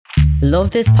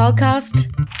Love this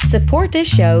podcast? Support this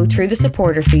show through the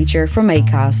supporter feature from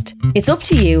Acast. It's up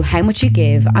to you how much you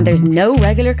give and there's no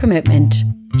regular commitment.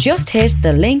 Just hit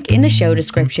the link in the show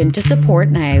description to support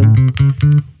now.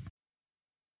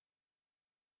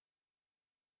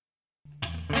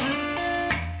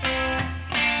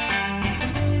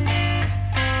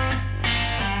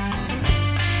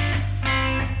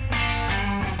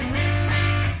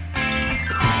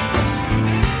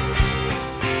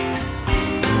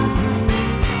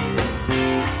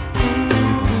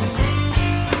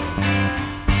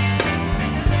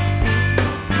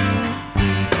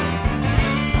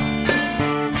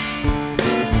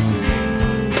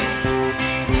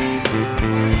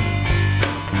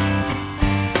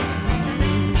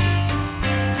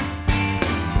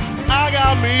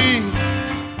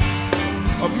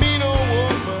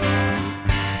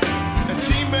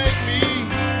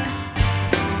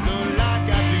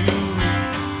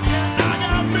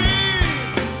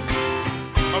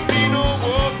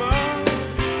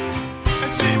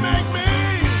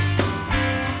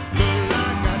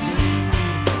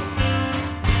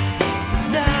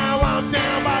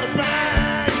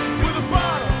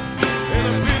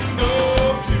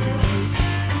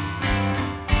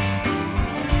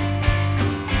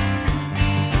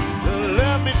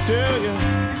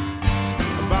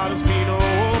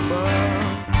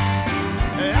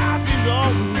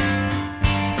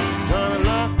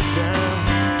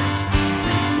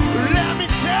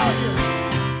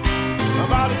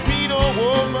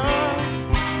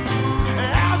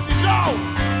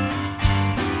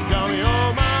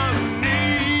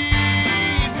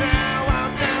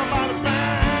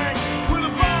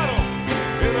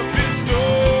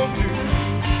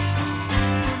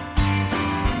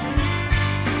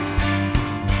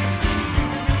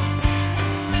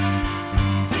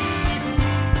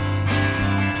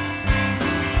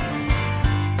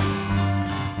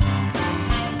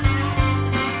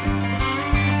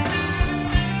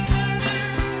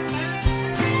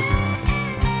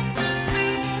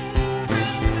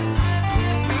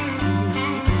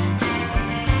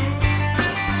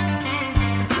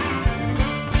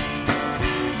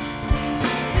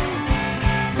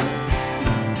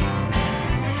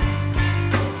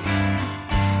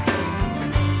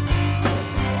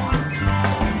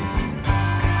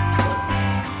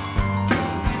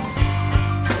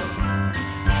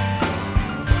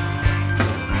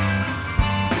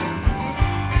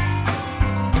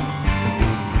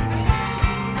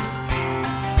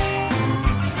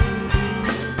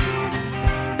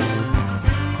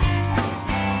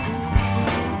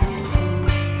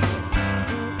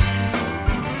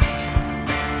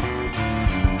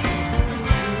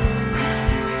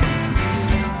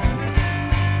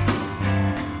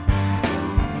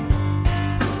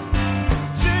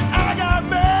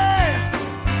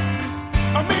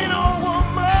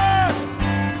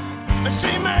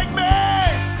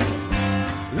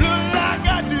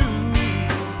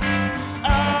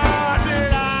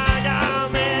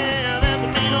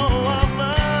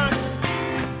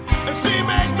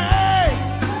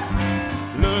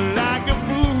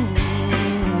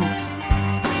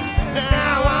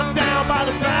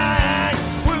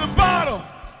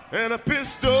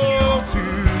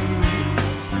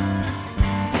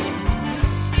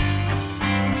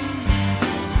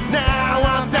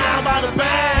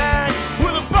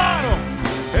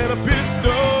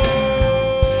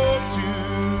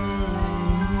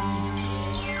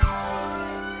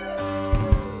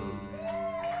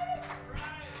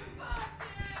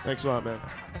 Thanks a lot, man.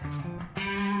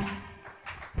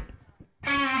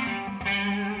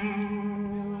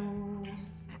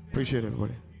 Appreciate it,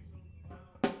 everybody.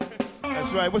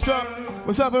 That's right. What's up?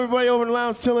 What's up, everybody over in the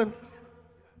lounge chilling?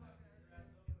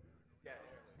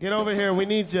 Get over here. We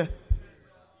need you.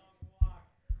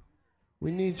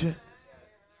 We need you.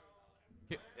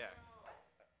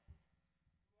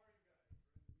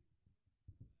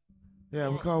 Yeah,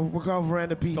 we're called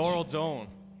Veranda Beach. Thorold Zone.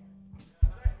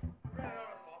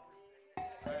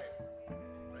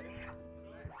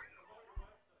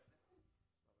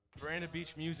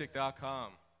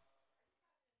 VerandaBeachMusic.com.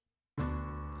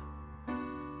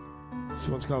 This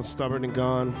one's called Stubborn and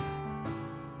Gone.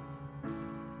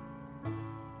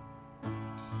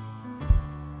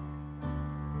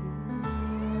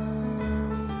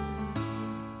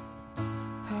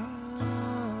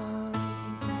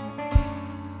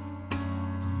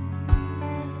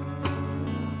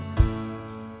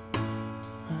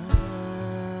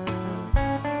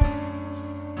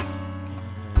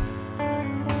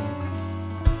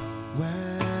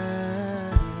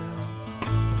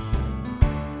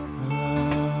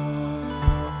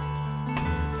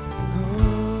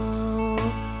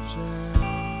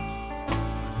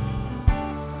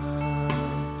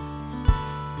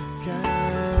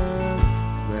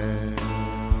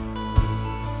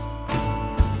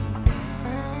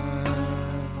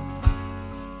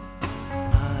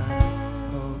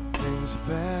 this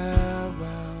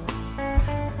farewell.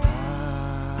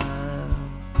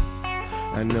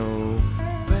 I know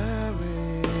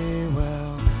very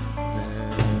well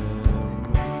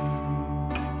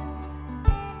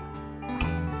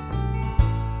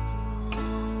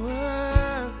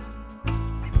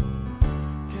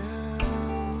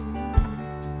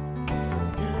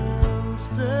can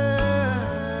stay.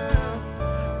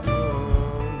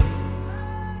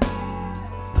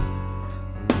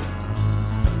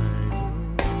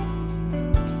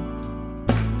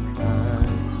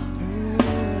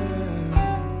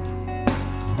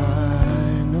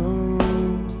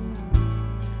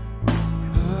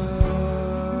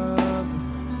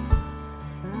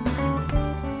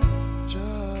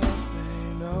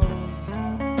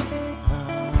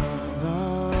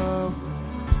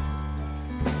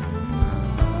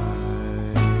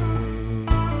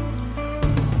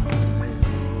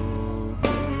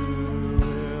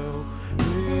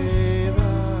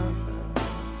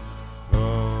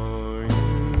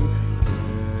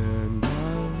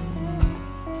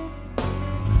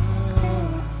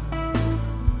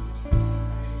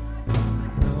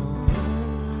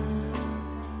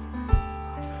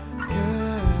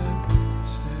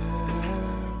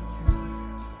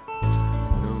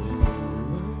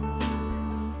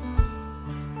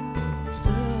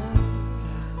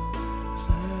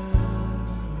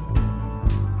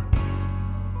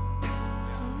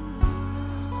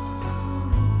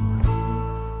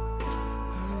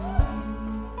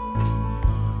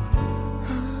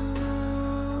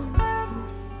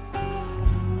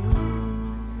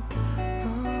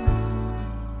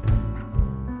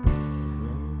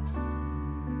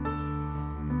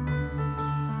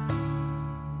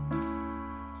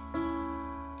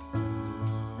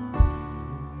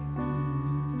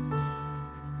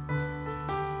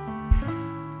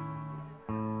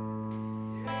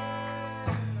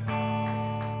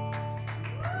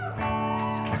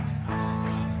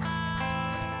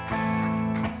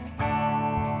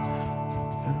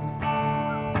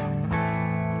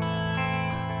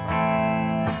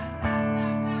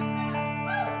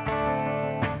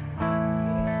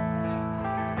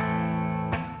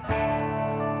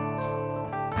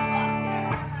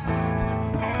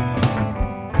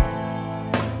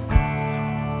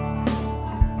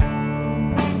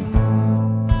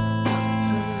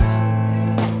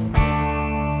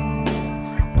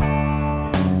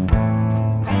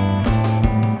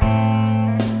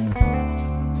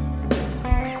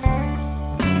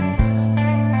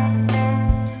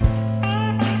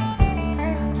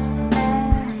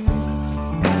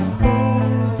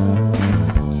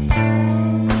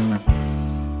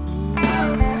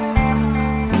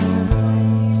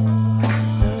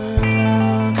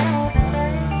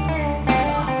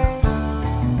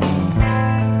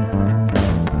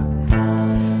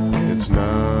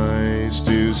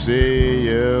 See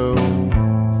you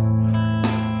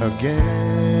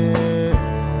again.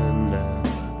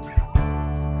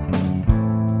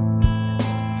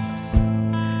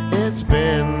 It's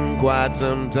been quite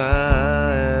some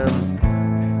time,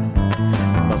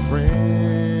 my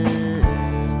friend.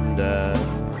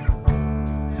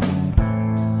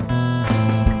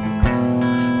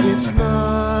 It's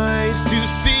nice to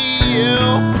see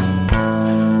you.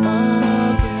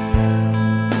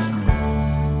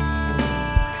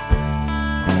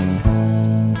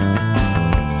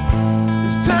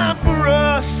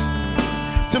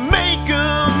 To make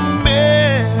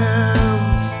amends,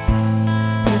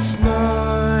 it's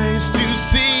nice to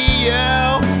see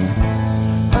you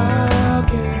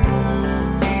again.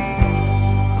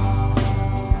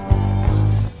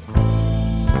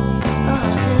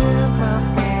 Again, my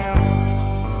friend.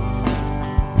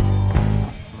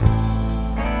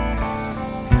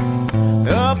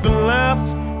 Up and left,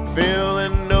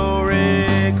 feeling no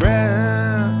regret.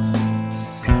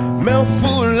 Mouth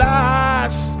full of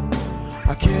lies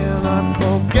I cannot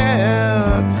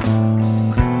forget.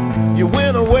 You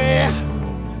went away,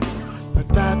 but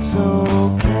that's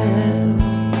okay.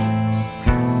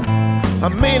 I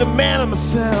made a man of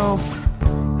myself.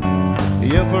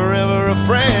 You're forever a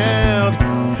friend.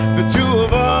 The two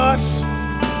of us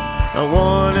are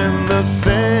one and the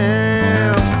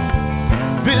same.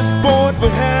 This bond we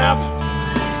have,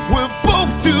 we're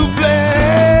both to blame.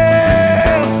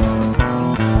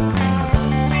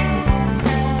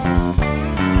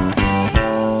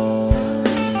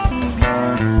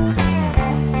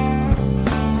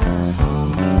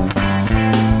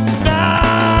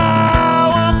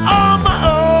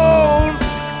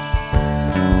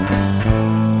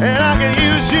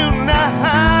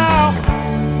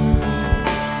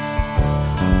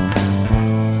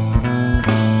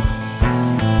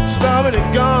 Starving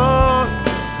and gone,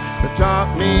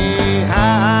 taught me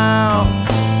how.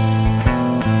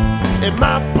 And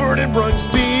my burden runs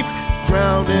deep,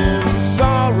 drowned in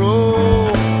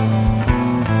sorrow.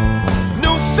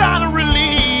 No sign of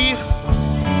relief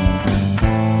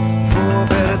for a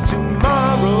better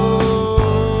tomorrow.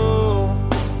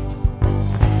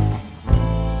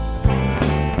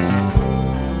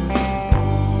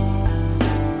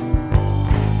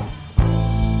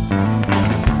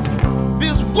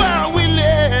 This world we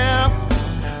live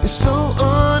is so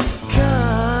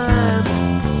unkind.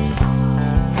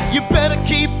 You better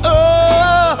keep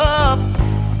up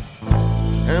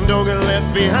and don't get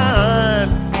left behind.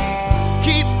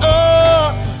 Keep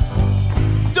up,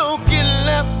 don't get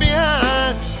left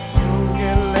behind. Don't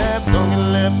get left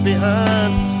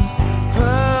behind.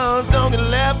 Oh, don't get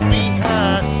left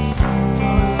behind.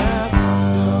 Don't get left.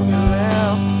 Don't get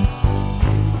left behind.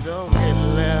 Don't get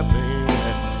left.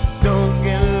 Don't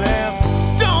get left.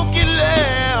 Don't get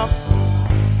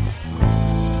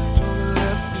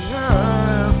left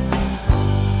behind.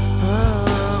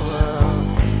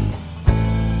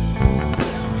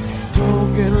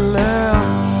 Don't get left.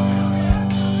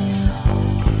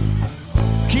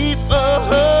 Keep up.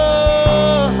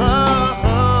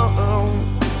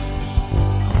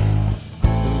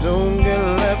 Don't get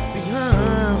left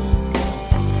behind.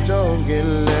 Don't get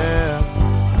left.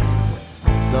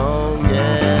 Don't get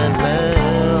left.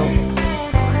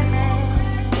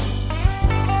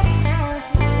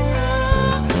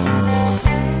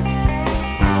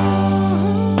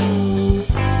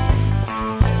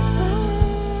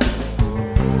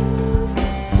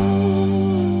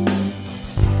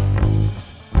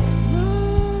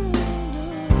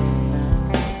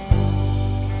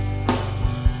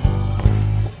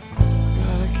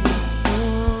 Gotta keep on.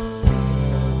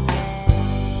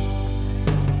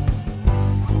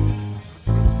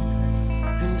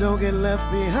 And don't get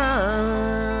left behind.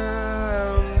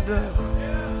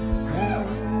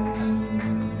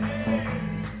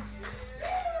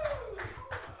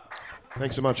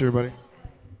 Thanks so much, everybody.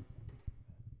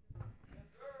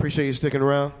 Appreciate you sticking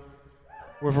around.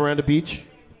 We're Veranda Beach.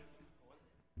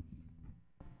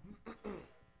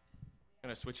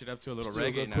 Gonna switch it up to a little Let's do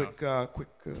reggae now.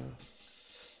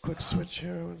 Quick switch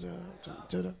here.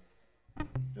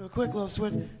 Do a quick little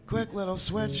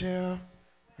switch here,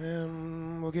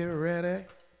 and we'll get ready.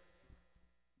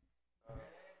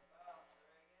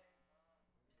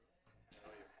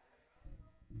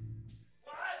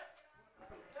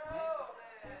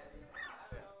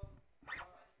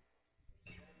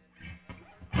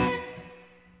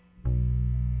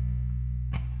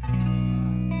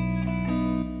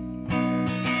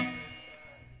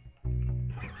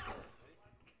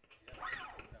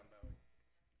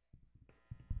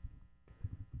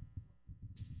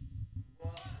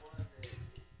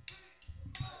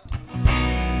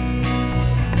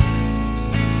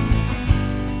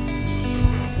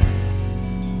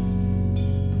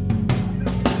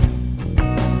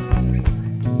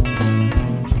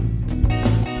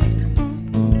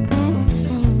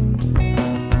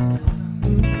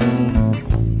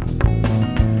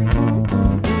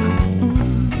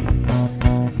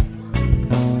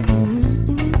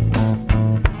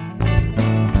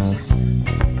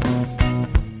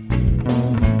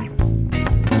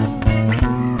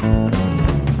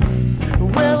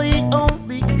 Well, he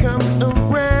only comes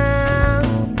around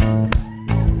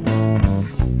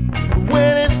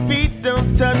when his feet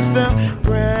don't touch the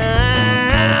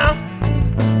ground,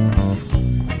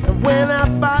 and when our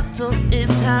bottle is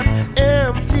half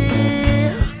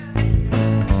empty.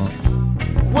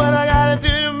 What I gotta do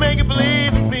to make you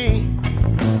believe in me?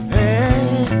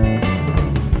 Hey.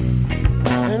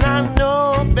 And I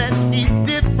know that he's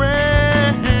different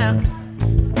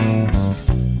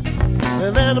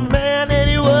than the man that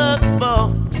he worked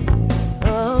for.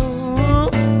 Oh,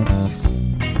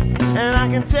 and I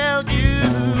can tell you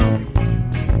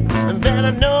that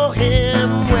I know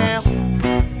him well,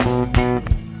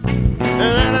 and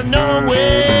that I know him well.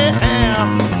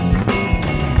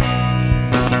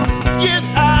 Yes,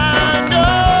 I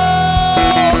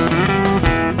know,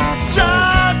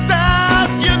 just as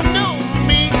you know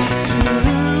me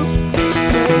too.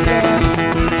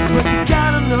 Yeah, but you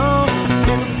gotta know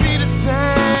it'll be the same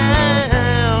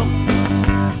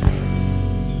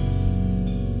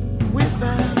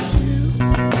without you.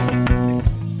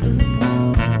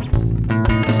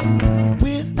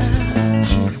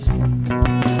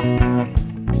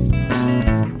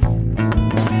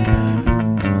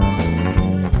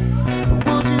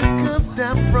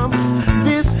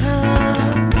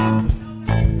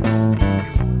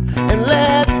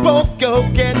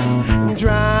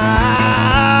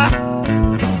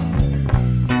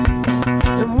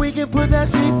 that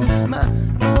sleepy smile,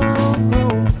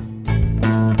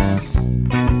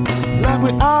 like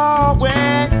we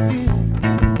always do.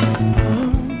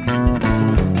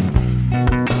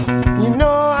 You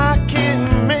know I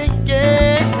can't make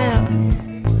it now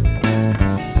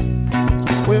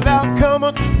without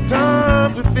coming to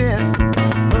terms with it.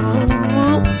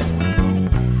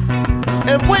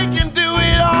 And we can do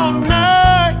it all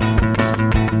night,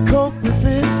 cope with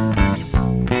it.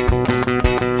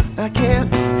 I can't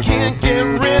get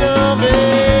rid of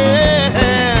it.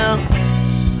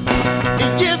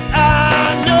 And yes, I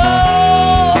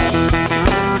know,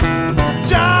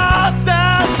 just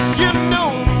as you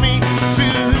know me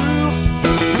too.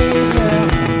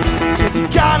 Yeah. Since you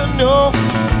gotta know,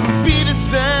 be the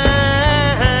sound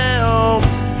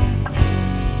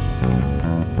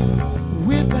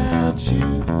without you.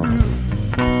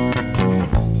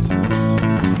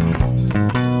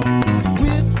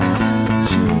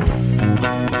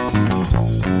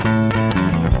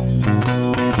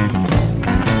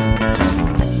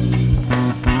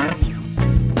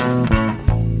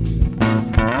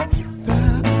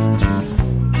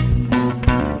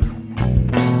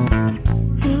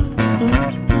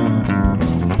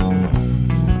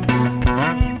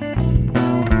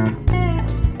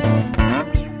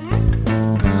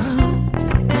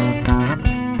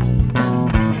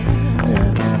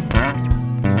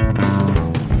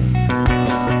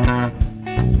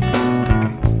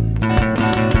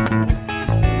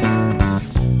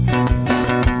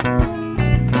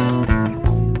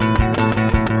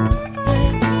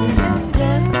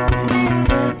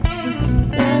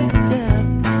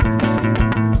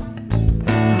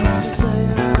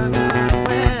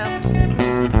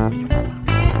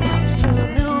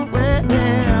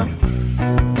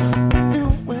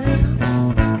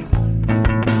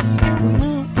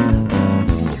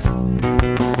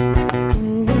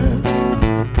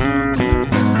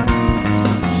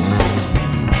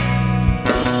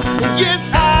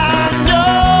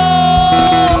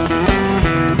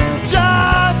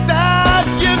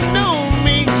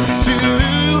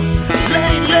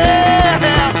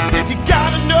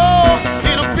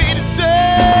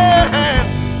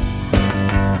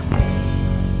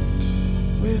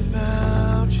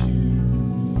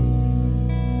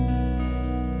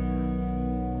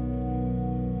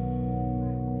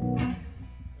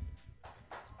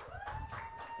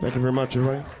 Thank you very much,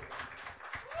 everybody.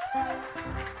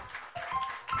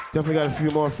 Definitely got a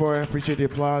few more for you. Appreciate the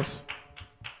applause.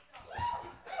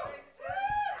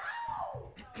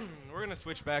 We're gonna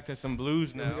switch back to some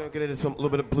blues now. We're gonna get into a little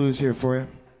bit of blues here for you.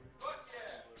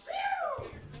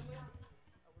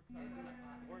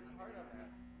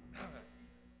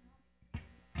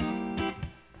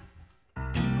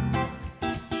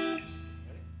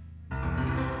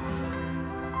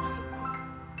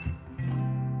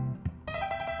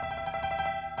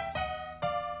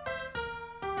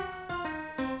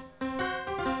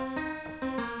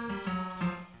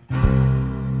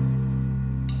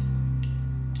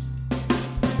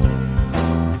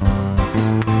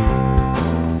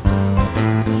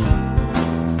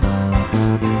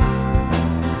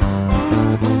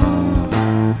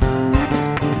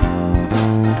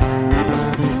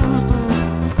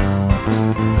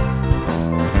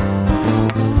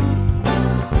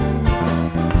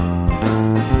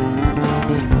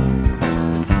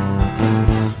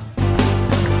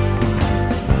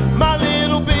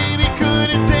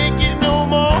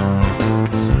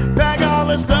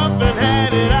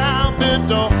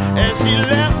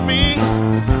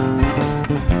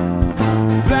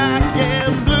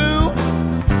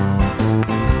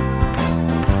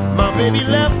 Baby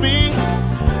left me,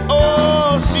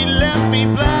 oh, she left me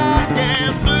black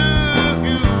and blue.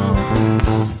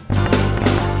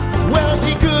 Well,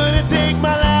 she couldn't take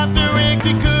my laughter and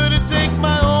she couldn't take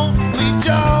my only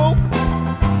joke.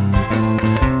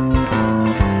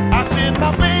 I said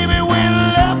my baby went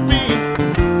and left me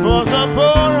for some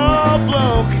poor old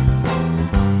bloke.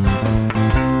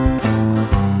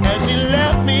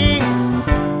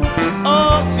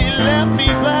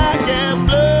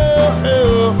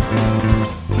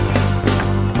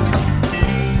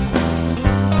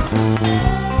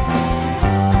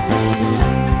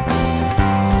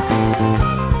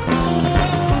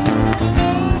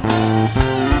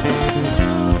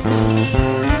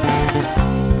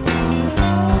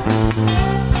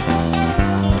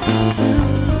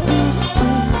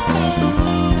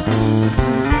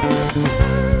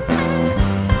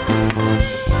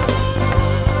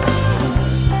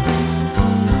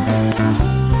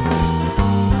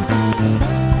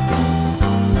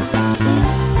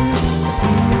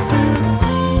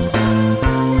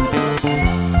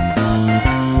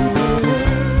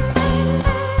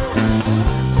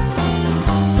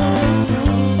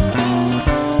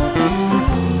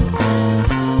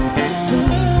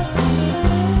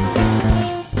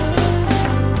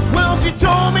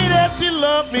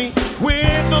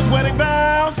 those wedding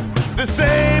vows. The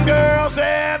same girl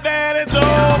said that it's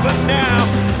over now,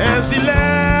 and she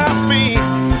left me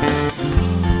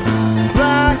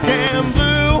black and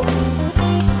blue.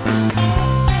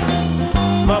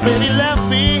 My baby left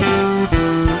me.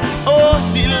 Oh,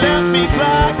 she left me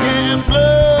black and blue.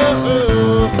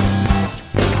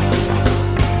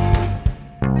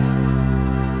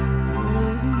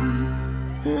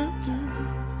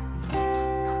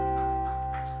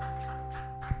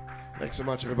 Thanks so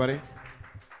much, everybody.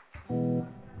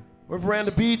 We're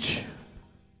Veranda Beach.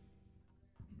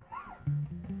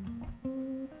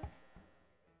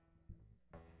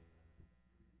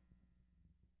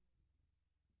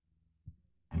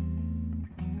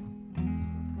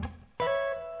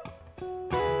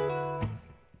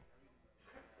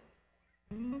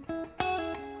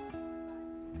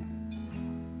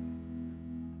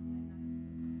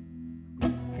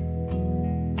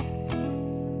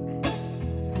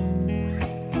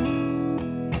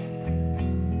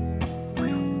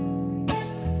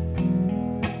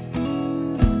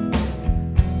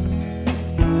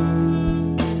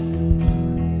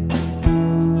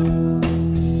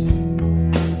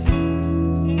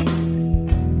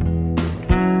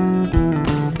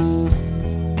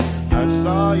 I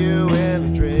saw you in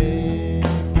a dream,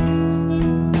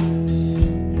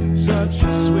 such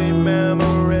a sweet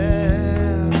memory.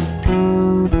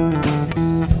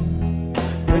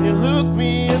 When you look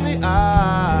me in the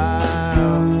eye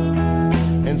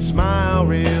and smile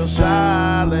real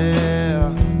shyly,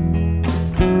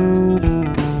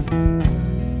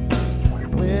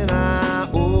 when I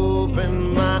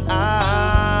open my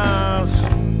eyes,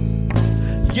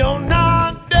 you're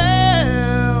not there.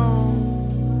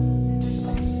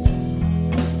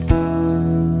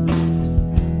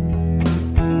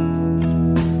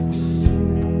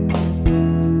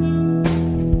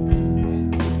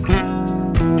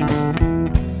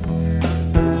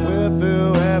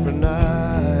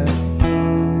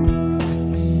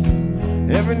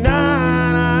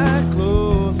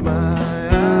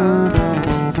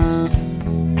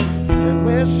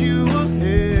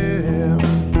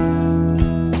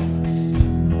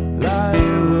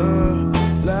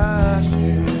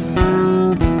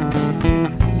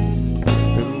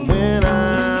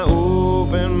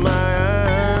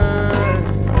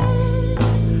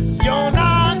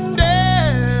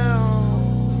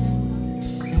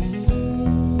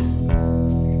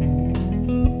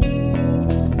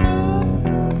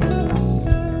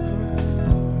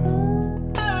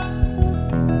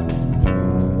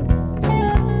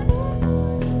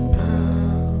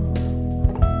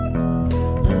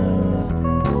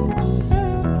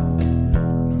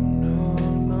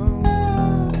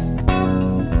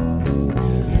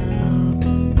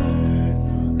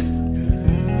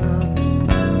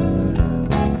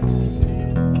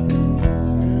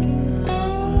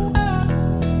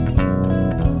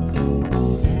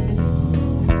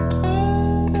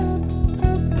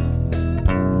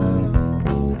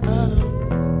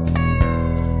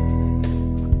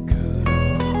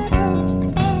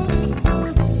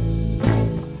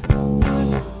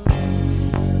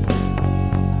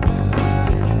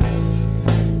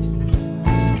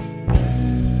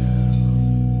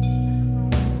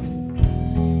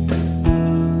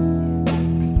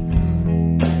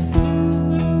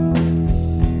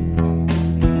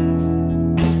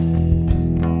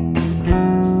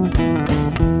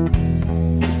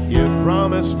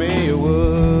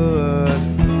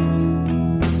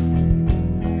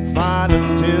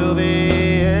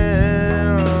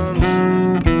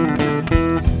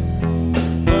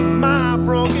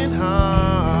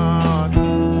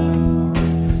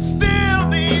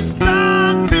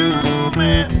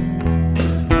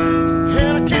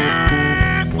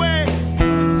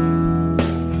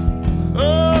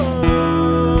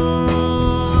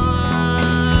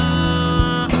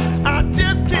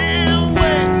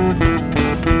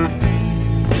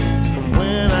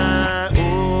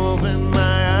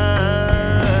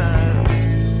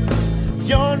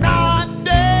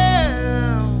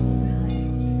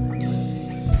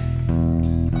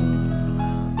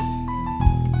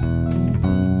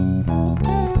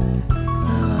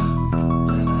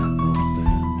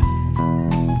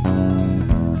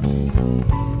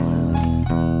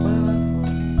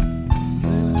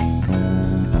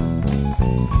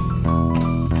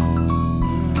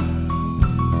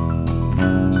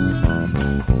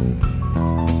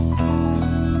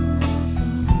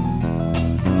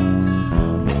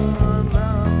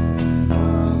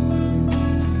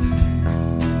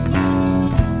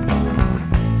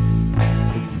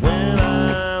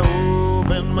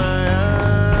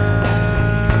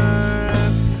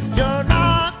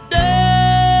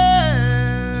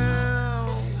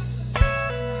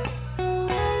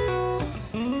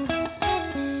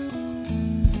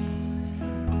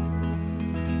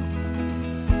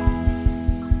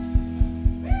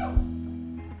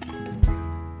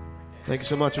 Thank you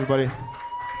so much, everybody.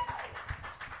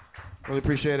 Really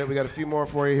appreciate it. We got a few more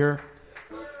for you here.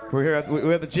 We're here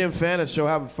we're at the Jim Fannin Show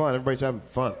having fun. Everybody's having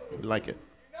fun. We like it.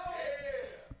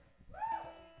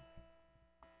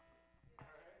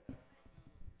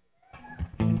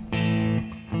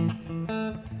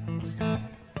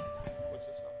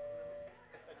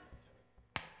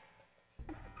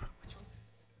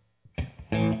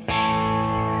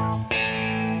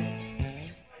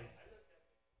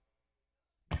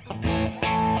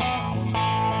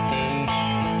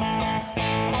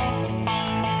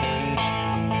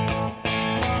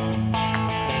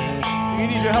 You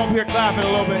need your help here clapping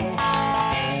a little bit.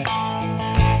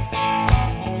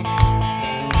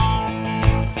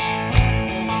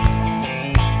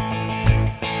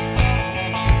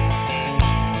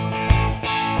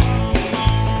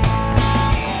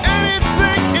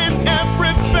 Anything and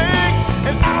everything,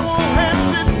 and I won't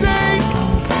hesitate.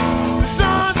 The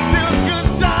sun still can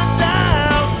shine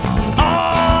down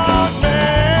on me.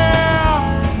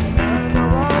 As I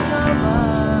walk down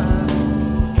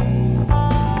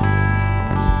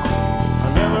I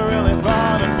never really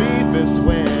thought it'd be this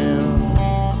well.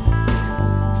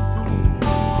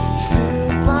 Still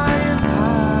flying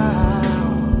high.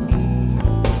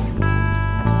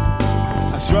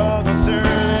 I struggle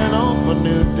turning over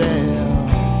New Dale.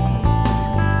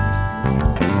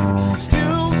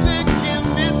 Still thinking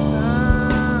this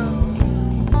time.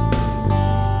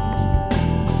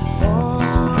 Oh,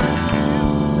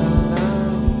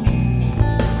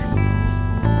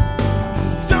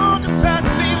 don't the past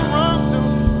seem wrong to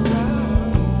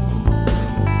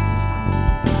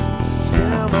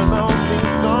still I know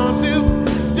things don't do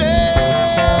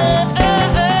dead.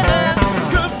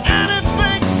 'Cause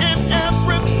anything and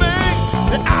everything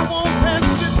that I won't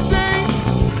hesitate.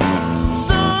 The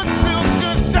sun still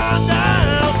can shine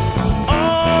down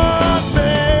on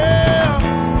me.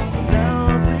 And now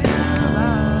I realize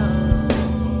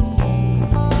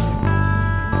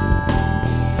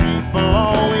people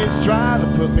always try to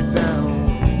put me down.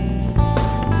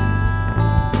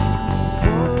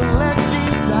 Won't let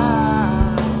these die.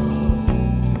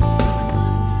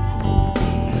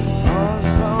 All's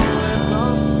gonna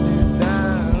dump me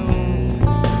down.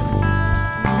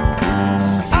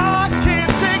 I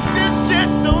can't take this shit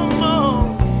no more.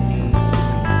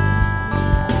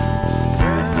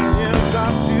 When you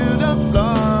drop to the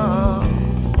floor,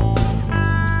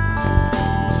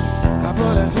 I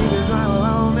put a TV driver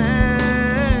on me.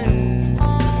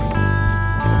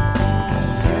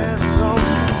 And it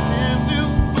goes into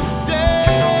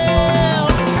jail.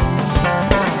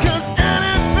 'Cause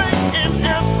anything and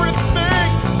everything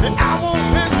that I won't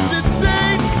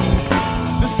hesitate.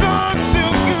 The sun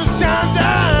still can shine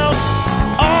down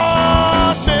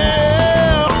on me.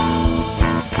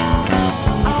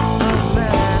 I'm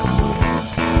mad.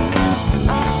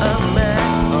 I'm mad.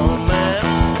 Oh man.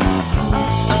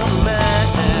 I'm mad.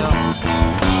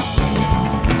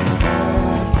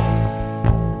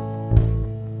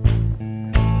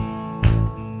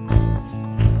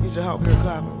 Need your help here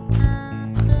clapping.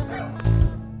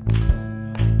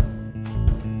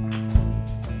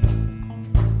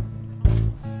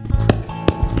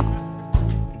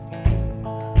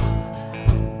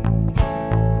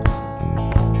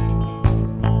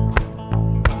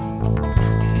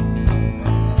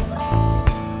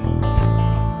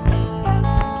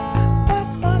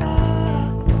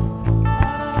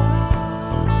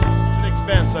 It's an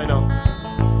expense, I know.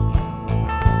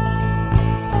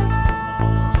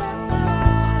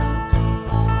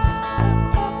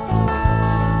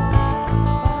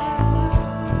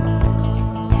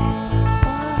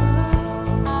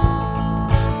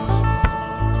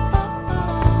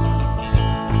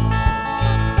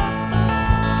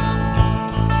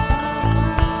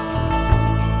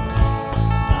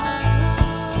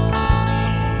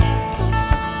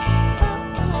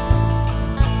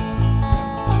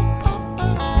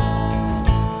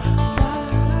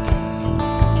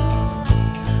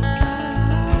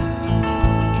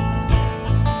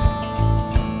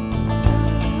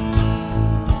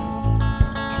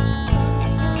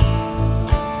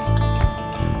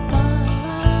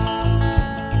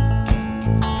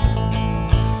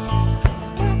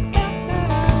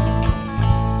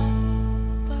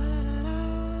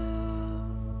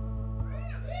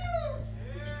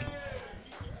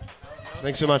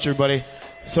 Thanks so much, everybody.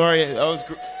 Sorry,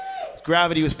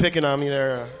 gravity was picking on me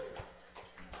there.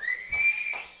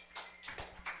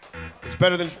 It's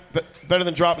better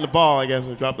than dropping the ball, I guess,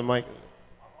 or drop the mic.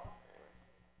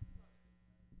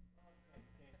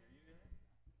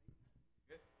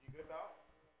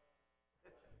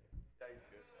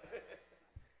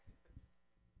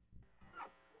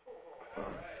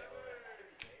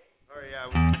 Yeah,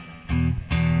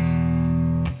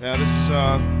 this is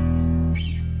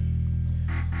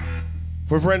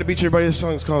for Veranda Beach, everybody. This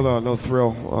song is called No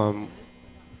Thrill.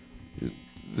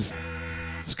 This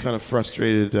kind of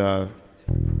frustrated.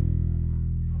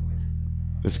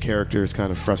 This character is kind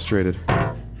of frustrated.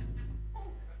 Yeah,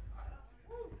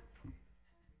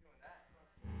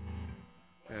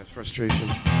 it's frustration.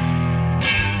 Yeah.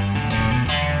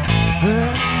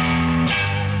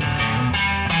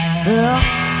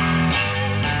 Yeah.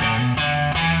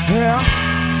 Yeah.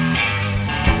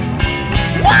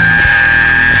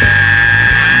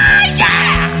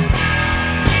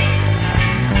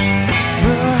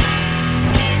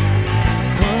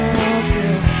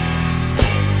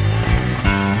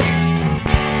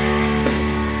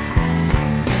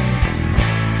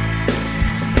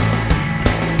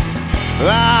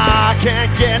 I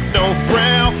can't get no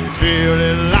thrill,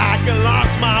 feeling like I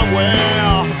lost my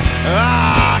will.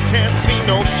 I can't see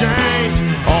no change,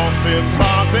 all still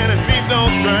lost and it seems no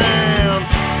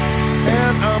strength.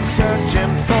 And I'm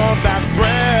searching for that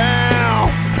thrill,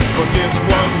 for just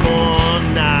one more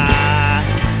night.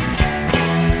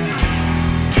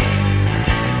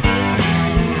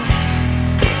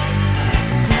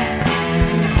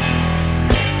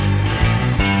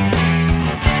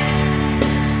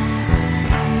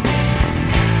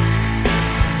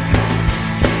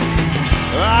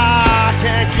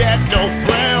 Get no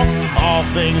thrill, all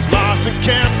things lost and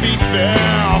can't be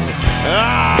felt.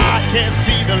 I can't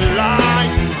see the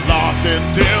light, lost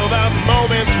until the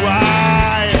moment's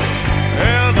right.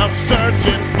 And I'm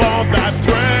searching for that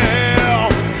thrill,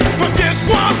 for just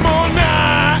one more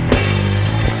night.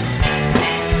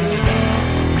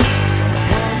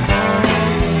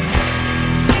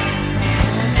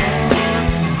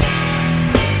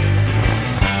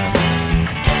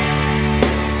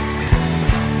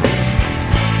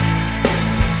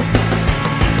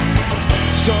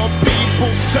 Some people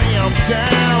say I'm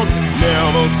down,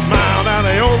 never smile, now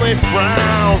they only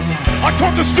frown. I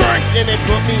took the strength and it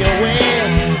put me away,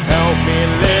 help me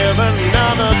live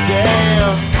another day.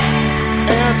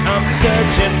 And I'm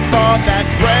searching for that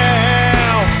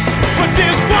thrill, for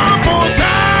just one more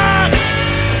time.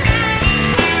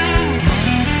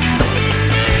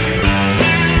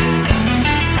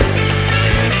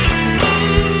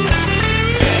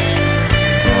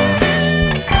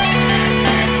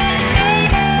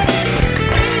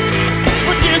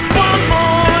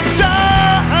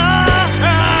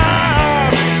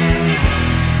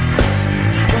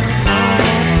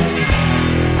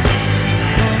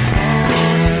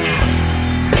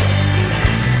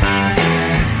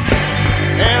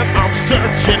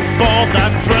 Searching for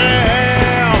that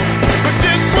thrill, but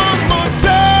just one more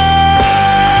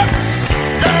time,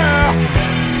 yeah.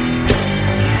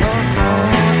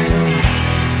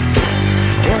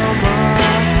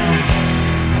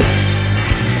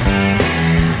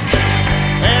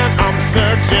 And I'm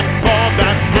searching for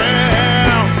that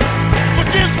thrill, for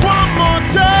just one more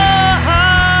time.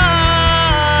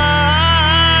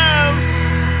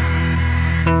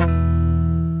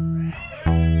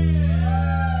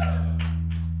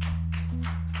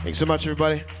 Thanks so much,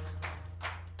 everybody.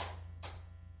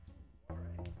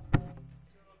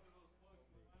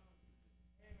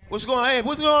 What's going on? Hey,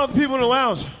 what's going on with the people in the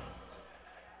lounge?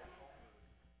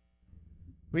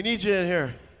 We need you in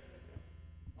here.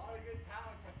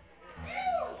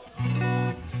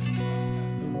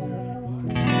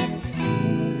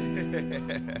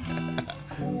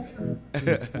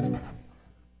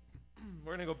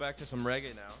 We're gonna go back to some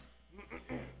reggae now.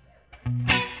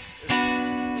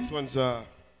 This one's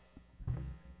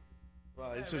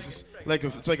well, it's just like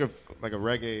it's like a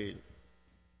reggae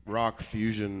rock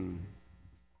fusion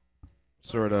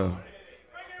sort of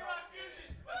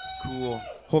cool.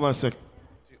 Hold on a sec.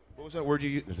 What was that word you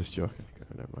used? No, just joking.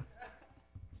 Never mind.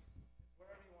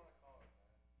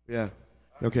 Yeah.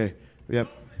 Okay. Yep.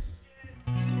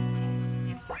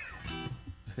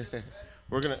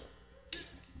 We're gonna.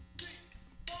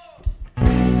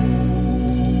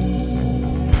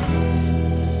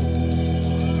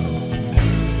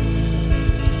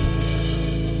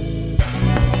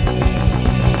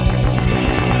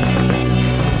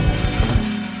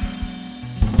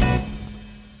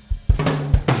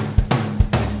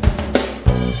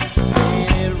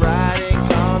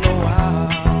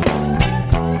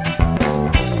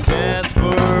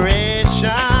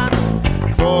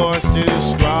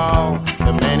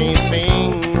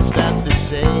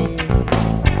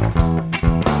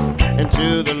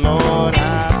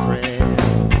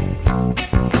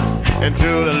 And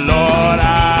to the Lord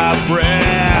I pray.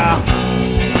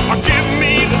 Give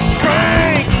me the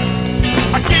strength,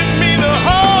 give me the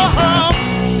hope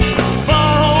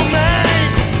for me.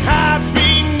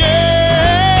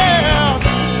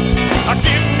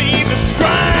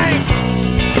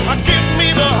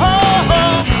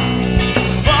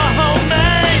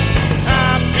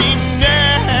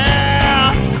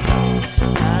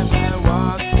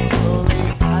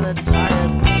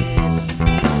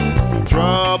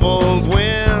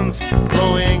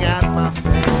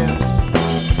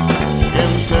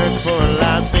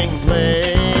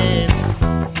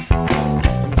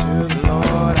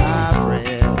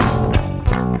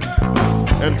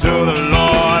 to the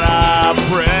Lord I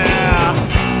pray.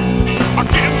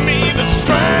 Give me the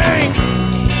strength,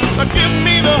 give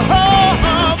me the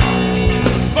hope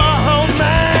for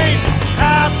homemade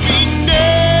happiness.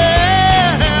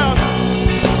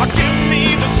 Give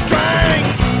me the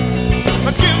strength,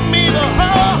 give me the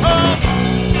hope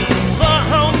for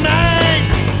homemade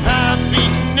happiness.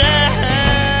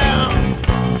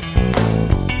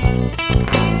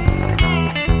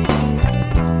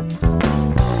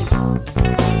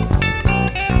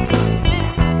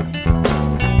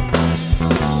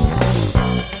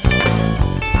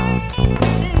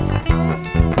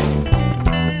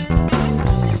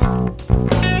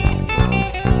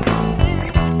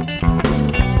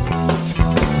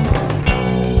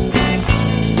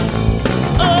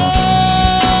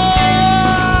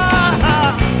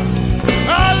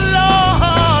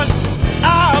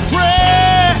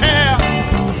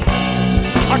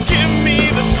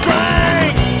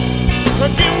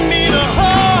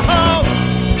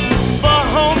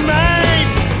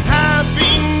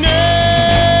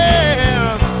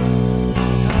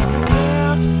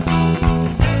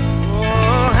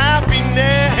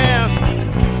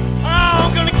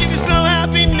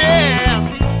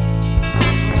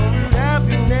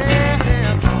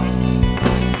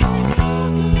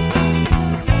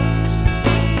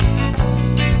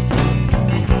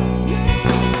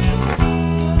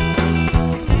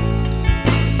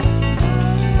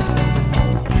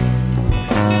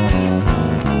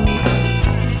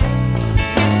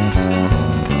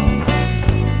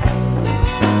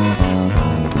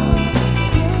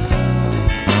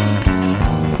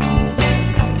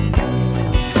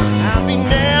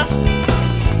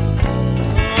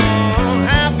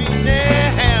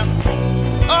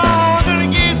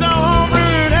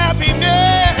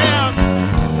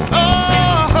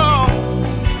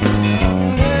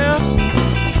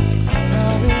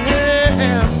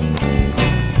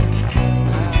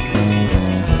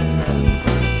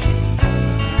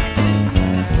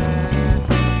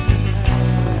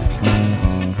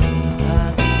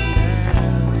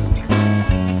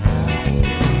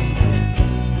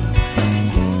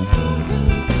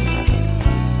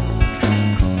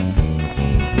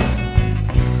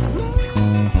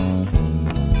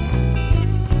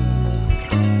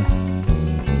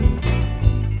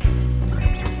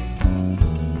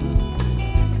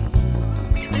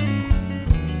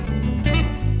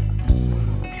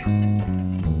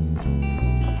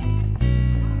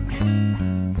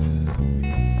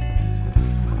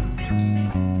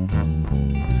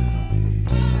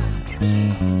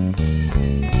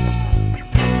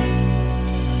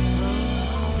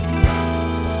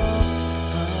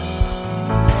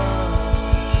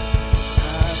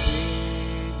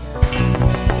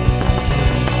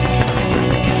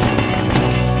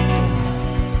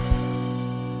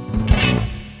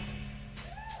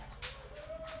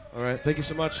 All right, thank you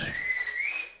so much.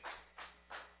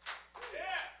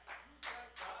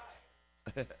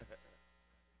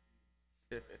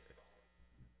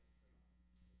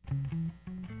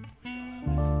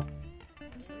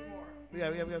 Yeah,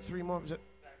 we have 3 more.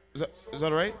 Is that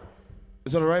all right?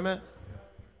 Is that all right, man?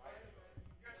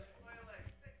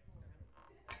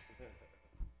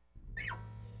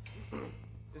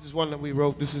 This is one that we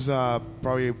wrote. This is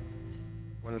probably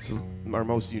one of our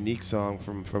most unique song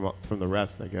from the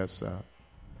rest, I guess.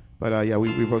 But yeah,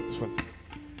 we wrote this one.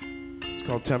 It's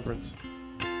called Temperance.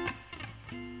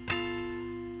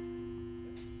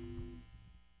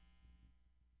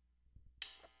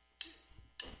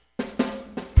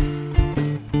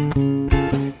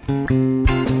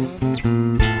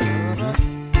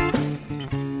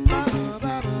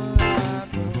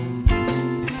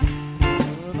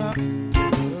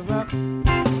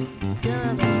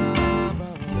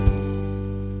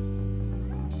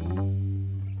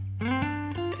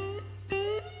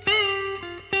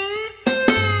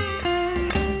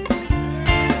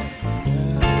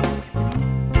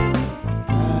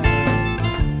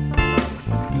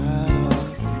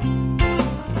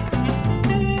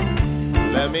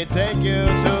 Let me take you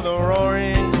to the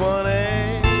roaring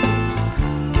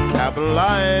 20s,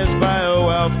 capitalized by a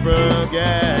wealth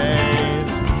brigade.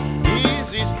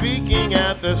 Easy speaking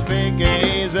at the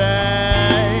speakeasy,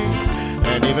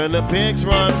 and even the pigs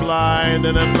run blind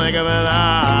in a blink of an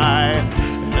eye.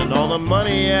 And all the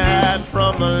money you had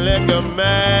from the liquor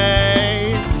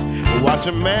maids, watch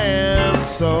a man's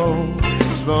soul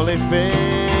slowly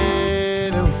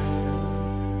fade away.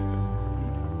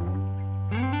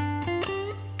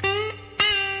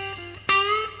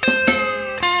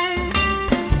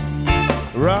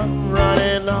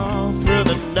 Running all through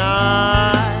the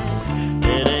night.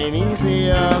 It ain't easy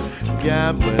a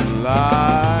gambling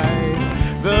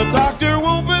life. The the doctor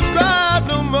won't prescribe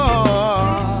no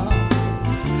more,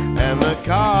 and the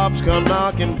cops come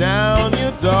knocking down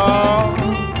your door,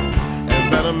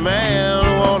 and but a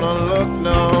man wanna look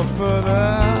no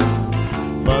further,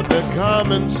 but the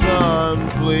common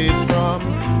sense bleeds from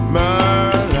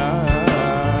murder.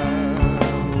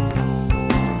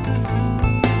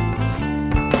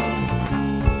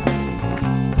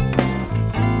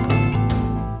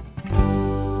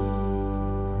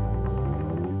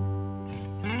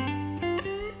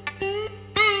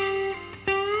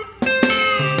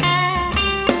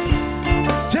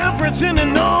 Temperance in the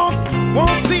north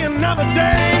won't see another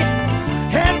day.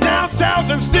 Head down south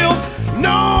and still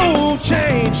no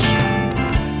change.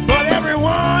 But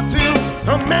everyone to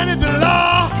amend the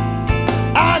law.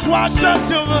 Eyes wide shut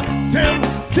till the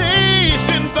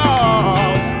temptation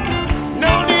falls.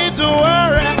 No need to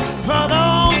worry for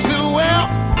those who will.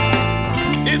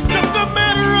 It's just a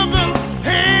matter of the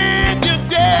hand you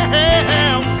dealt.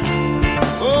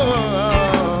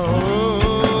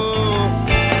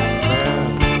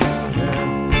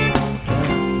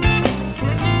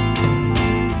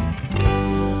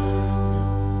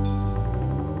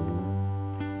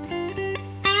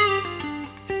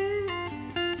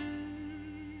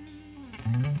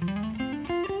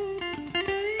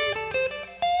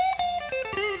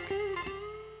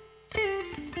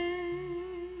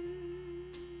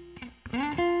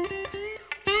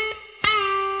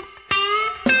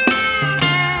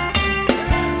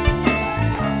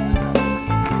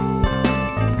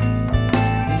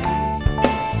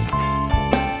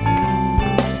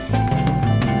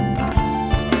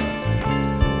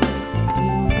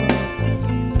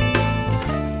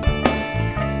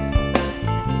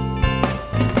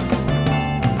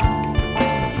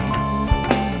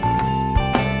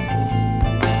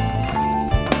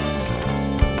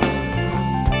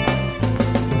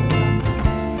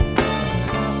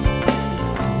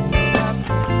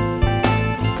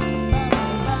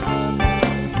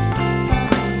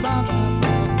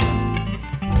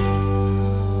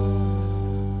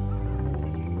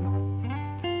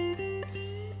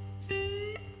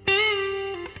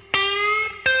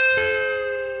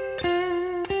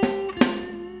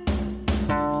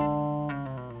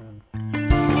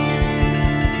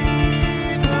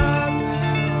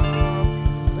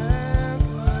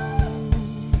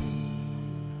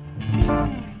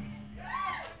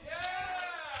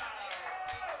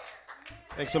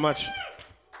 Thanks so much.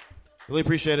 Really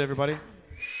appreciate it, everybody.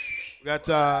 We got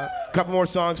a couple more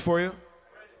songs for you.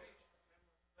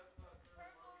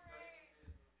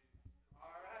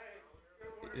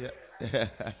 Yeah,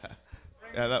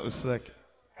 yeah, that was sick.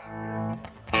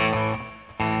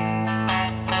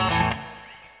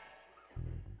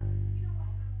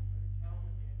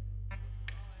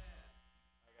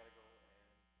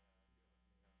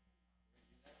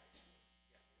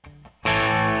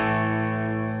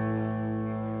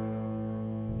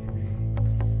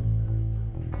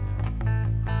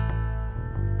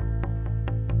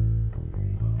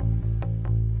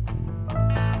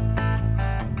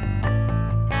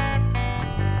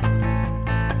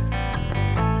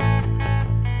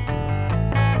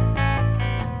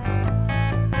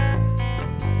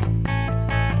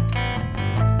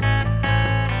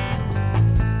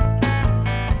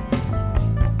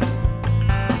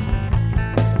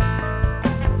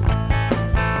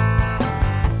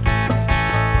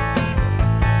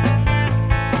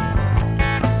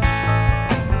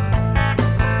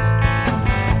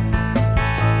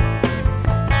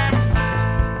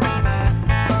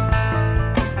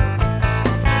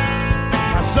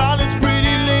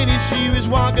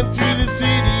 Walking through the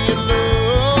city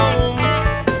alone.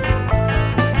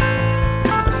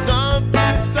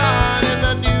 Something started and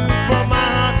I knew from my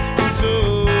heart and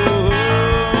soul.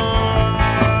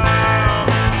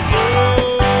 Oh,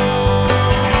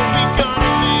 we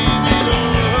gotta live it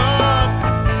up.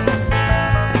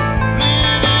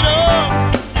 Live it up.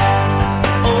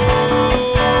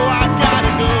 Oh, I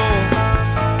gotta go.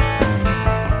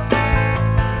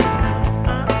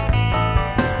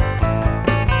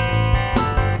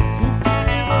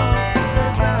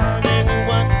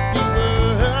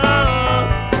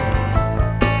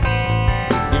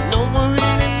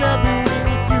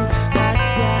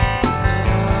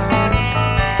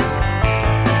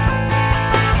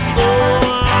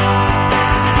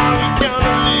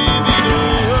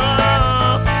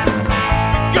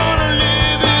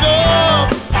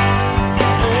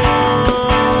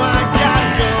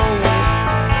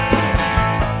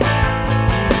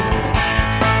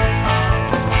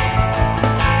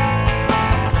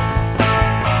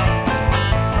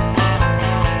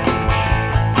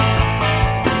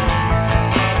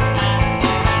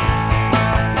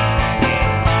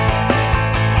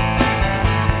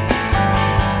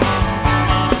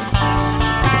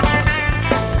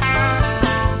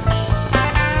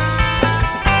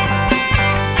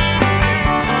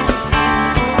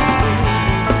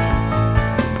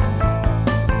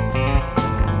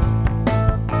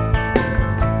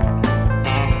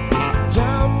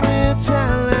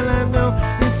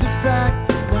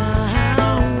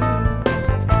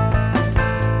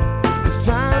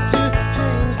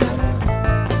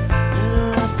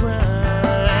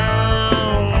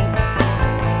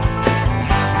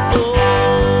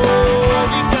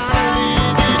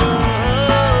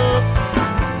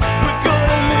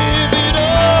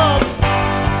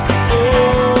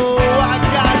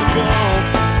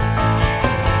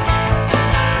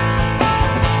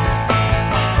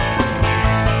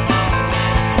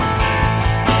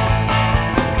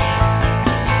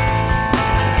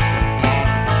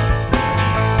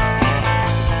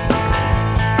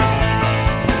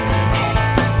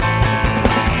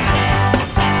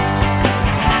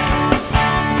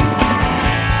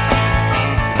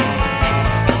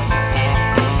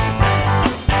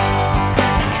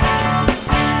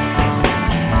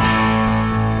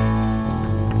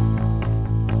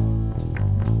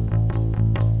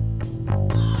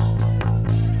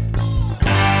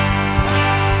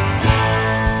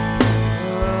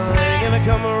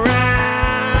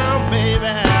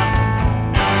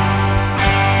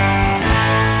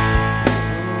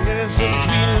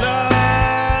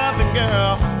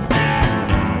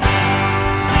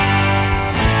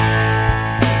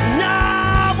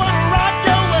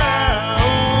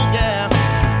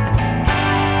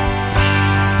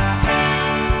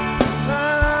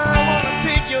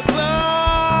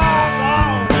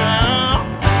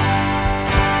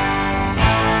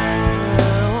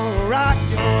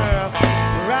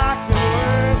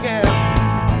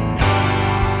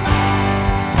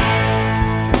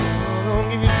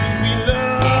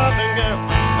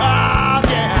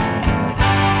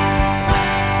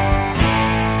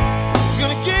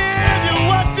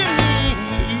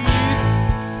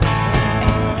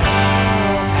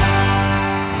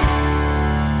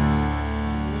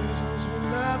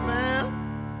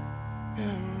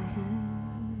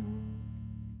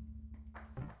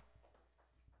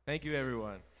 Thank you,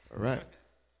 everyone. All right.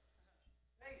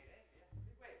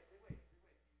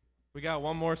 We got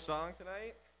one more song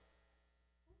tonight.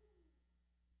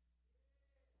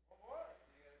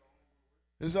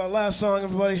 This is our last song,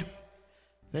 everybody.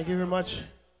 Thank you very much.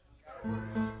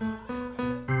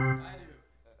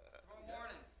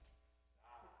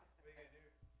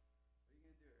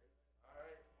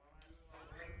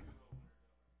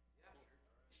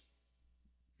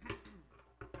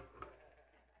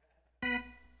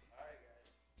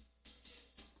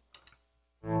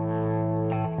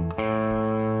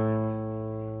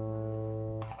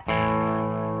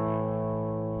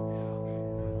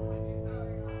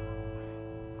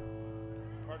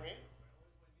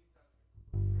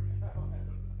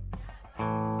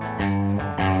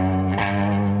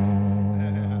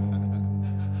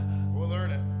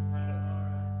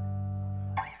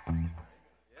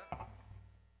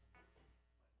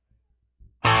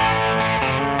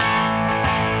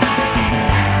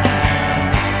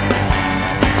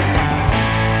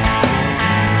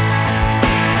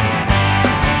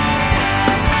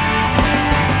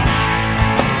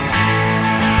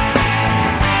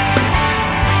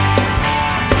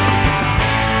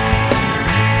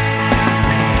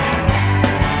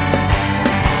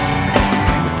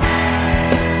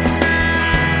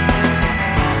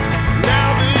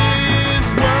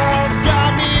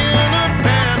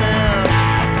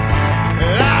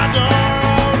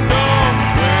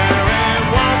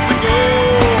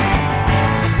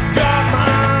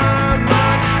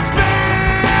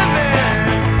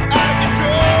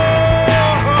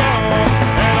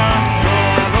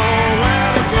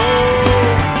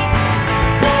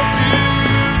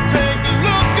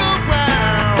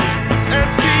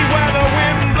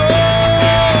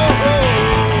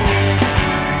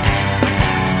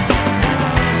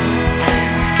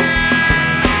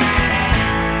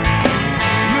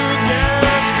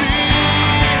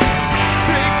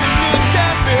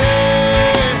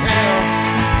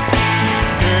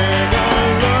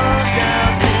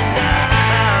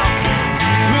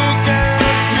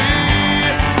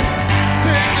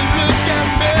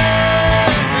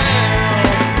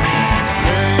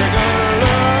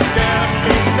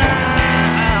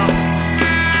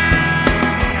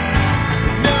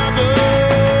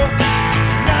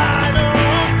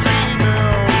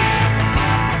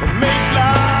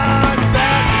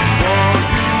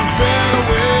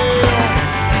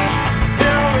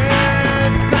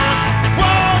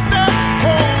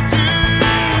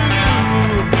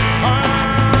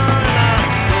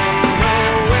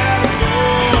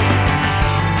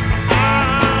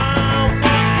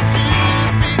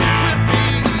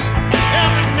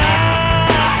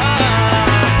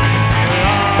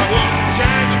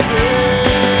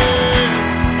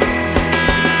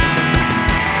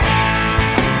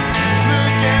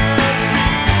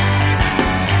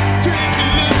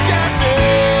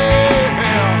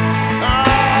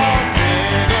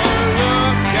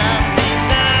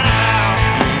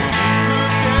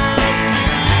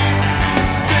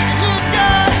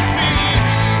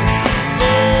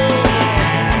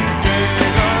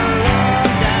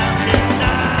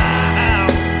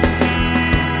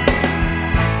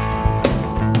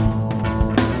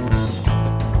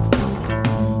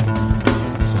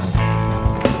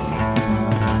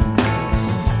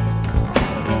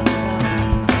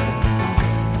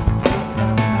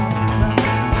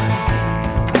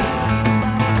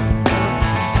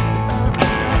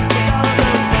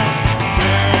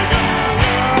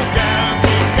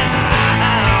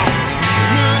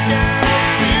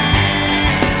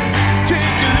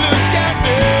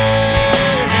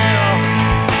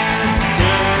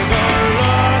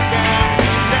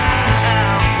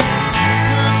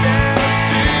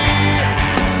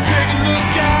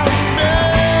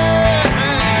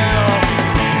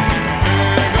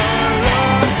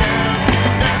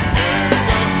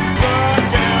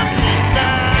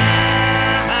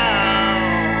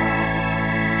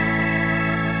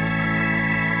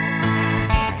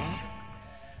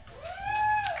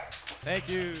 Thank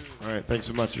you. All right, thanks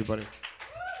so much, everybody.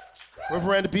 We're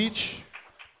Veranda Beach.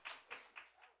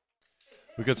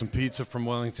 We got some pizza from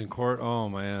Wellington Court. Oh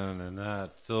man, and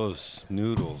those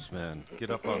noodles, man. Get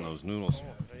up on those noodles.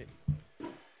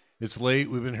 It's late.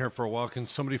 We've been here for a while. Can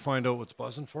somebody find out what's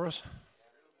buzzing for us?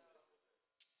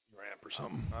 Ramp or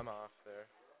something. I'm off there.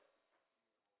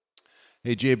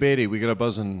 Hey Jay Beatty, we got a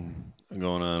buzzing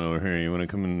going on over here. You want to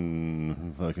come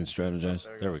and fucking strategize?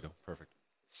 There we go. Perfect.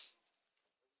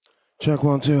 Check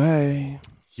 1, 2, hey.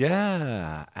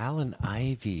 Yeah, Alan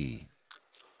Ivey,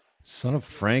 son of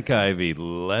Frank Ivey,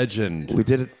 legend. We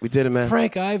did it, man.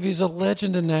 Frank Ivey's a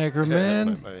legend in Niagara,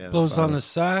 man. Yeah, Blows on the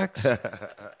sax.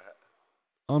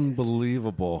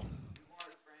 unbelievable.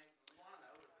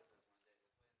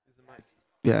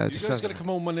 Yeah, You guys got to come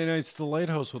home Monday nights to the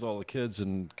Lighthouse with all the kids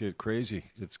and get crazy.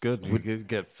 It's good. We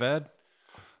get fed.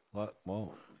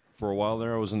 Well, for a while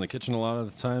there, I was in the kitchen a lot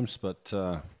of the times, but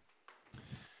all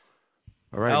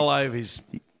right. Al Ivy's.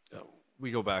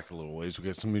 We go back a little ways. We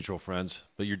got some mutual friends.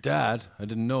 But your dad, I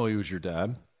didn't know he was your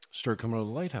dad, started coming to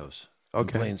the Lighthouse.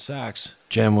 Okay. Playing sax,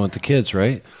 jamming with the kids,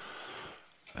 right?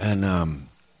 And, I'm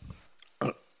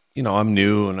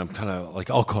new and I'm kind of like,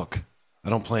 I'll cook. I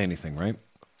don't play anything, right?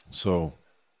 So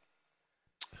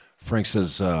Frank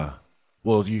says,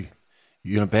 well, you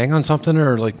going to bang on something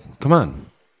or like, come on,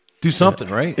 do something,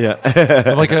 right? Yeah.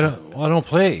 I'm like, I don't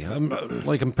play. I'm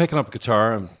picking up a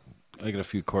guitar. I got a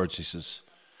few chords. He says,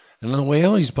 and on the way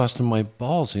out, he's busting my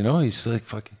balls, He's like,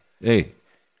 fucking, hey,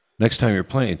 next time you're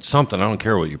playing something, I don't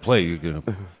care what you play, you're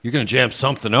gonna jam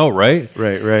something out, right?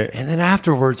 Right. And then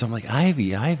afterwards, I'm like, Ivy,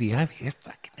 you're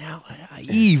fucking hell,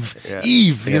 Eve, Yeah.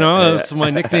 Eve, Yeah. that's my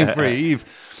nickname for you, Eve.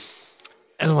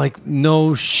 And I'm like,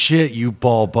 no shit, you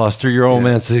ball buster. Your old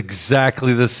man's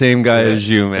exactly the same guy as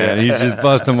you, man. He's just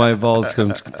busting my balls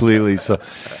completely. So,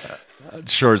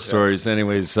 short stories.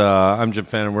 Anyways, I'm Jim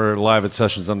Fannin. We're live at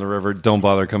Sessions on the River. Don't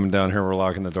bother coming down here. We're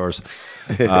locking the doors.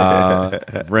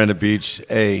 Veranda Beach.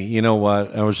 Hey, you know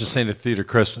what? I was just saying to Theater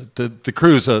Chris, the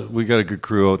crew's, we got a good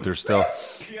crew out there still.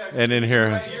 And in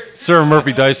here, Sarah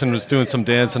Murphy Dyson was doing some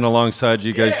dancing alongside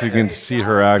you guys. So you can see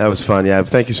her act. That was fun. Yeah,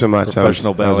 thank you so much.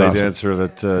 Professional that was ballet awesome. dancer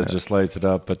that just lights it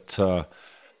up. But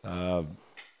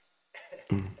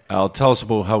Al, tell us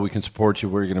about how we can support you,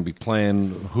 where you're going to be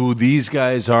playing, who these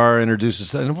guys are, introduce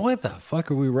us, and why the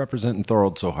fuck are we representing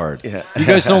Thorold so hard? Yeah. You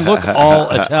guys don't look all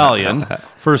Italian.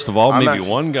 First of all, I'm maybe actually-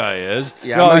 one guy is.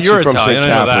 Yeah, no, I'm actually you're from Italian.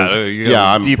 St. I know that. Catharines. You got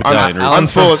Yeah, I'm deep I'm- Italian roots. I'm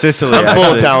full Sicily, I'm full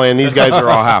actually. Italian. These guys are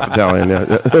all half Italian.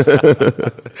 Yeah.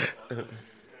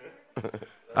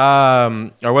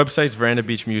 Our website's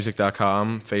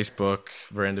verandabeachmusic.com, Facebook,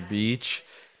 Veranda Beach,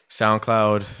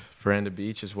 SoundCloud, Veranda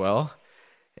Beach as well.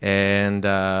 And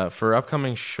for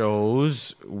upcoming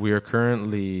shows, we are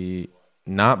currently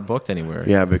not booked anywhere.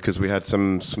 Yeah, because we had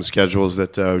some schedules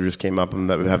that just came up and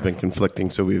that have been conflicting.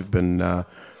 So we've been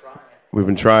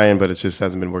trying, but it just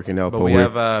hasn't been working out. But we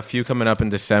have a few coming up in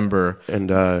December. and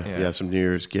some New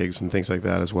Year's gigs and things like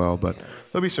that as well. But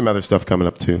there'll be some other stuff coming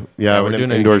up too. Yeah, we're an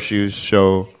doing indoor shoes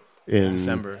show in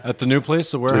December. At the new place,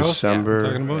 the warehouse? December.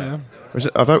 Talking about, yeah.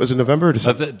 I thought it was in November or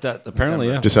December. That apparently,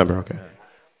 yeah. December. Okay.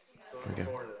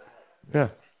 Yeah,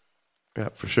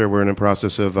 for sure. We're in the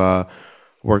process of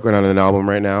working on an album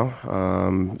right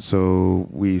now. So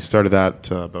we started that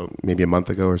about maybe a month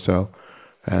ago or so,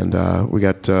 and we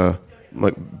got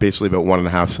basically about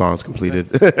 1.5 songs completed.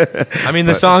 I mean,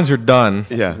 the songs are done.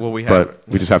 Yeah, Well, we have. but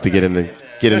we just have to get in and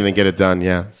get it done.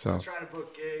 Yeah, so Trying to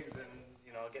book gigs and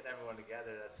getting everyone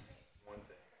together, that's one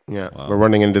thing. yeah, we're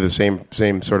running into the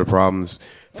same sort of problems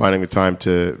finding the time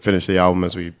to finish the album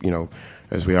as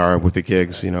we are with the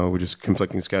gigs. We're just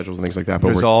conflicting schedules and things like that. But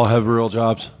Because we're all have real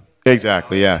jobs.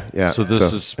 exactly, yeah. So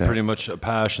this is pretty much a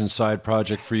passion side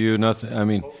project for you. Nothing. I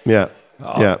mean, yeah.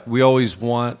 we always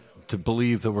want to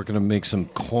believe that we're going to make some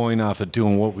coin off of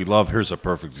doing what we love. Here's a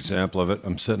perfect example of it.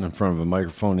 I'm sitting in front of a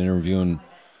microphone interviewing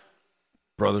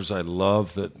brothers I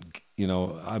love that,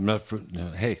 I'm not for,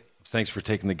 hey, thanks for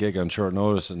taking the gig on short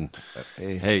notice. And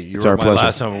hey, you it's were our my pleasure.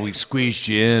 last time when we squeezed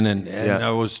you in. And Yeah.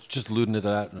 I was just alluding to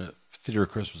that. Theater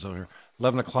Chris was over here.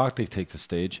 11 o'clock, they take the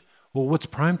stage. Well, what's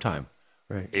prime time?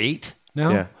 Right. 8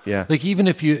 now? Yeah. Like, even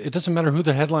if it doesn't matter who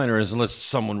the headliner is, unless it's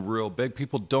someone real big.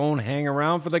 People don't hang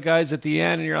around for the guys at the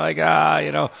end, and you're like,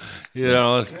 as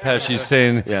Pesci's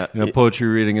saying, Yeah. poetry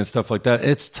reading and stuff like that.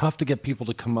 It's tough to get people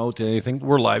to come out to anything.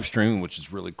 We're live streaming, which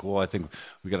is really cool. I think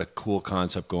we got a cool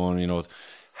concept going,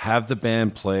 have the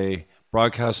band play,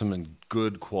 broadcast them in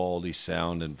good quality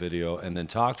sound and video, and then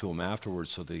talk to them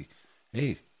afterwards so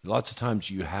lots of times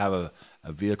you have a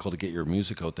vehicle to get your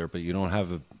music out there, but you don't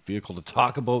have a vehicle to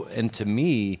talk about. And to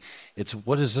me, it's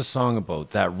what is this song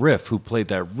about? That riff, who played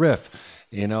that riff,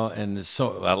 and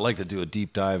so I like to do a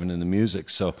deep dive into the music.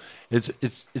 So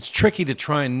it's tricky to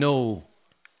try and know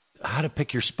how to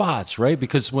pick your spots, right?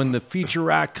 Because when the feature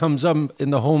act comes up in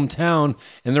the hometown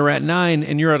and they're at 9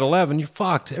 and you're at 11, you're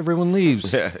fucked. Everyone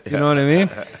leaves. You know what I mean?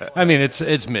 I mean,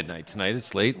 it's midnight tonight.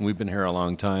 It's late, and we've been here a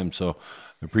long time, so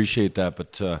I appreciate that.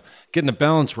 But getting the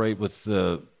balance right with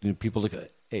people.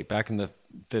 Back in the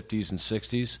 50s and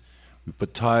 60s, we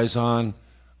put ties on.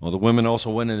 Well, the women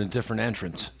also went in a different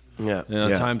entrance. Yeah.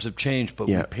 Times have changed, but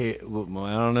Yeah. we pay. I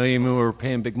don't know even we were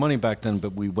paying big money back then,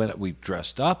 but we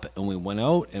dressed up and we went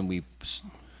out and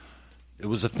it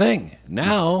was a thing.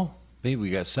 Now baby, we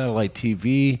got satellite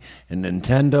TV and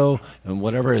Nintendo and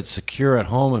whatever. It's secure at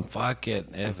home, and fuck it.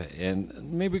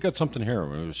 And maybe we got something here.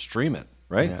 We'll stream it,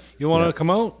 right? Yeah. You want to come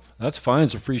out? That's fine.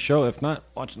 It's a free show. If not,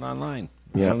 watch it online.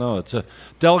 Yeah. I don't know. It's a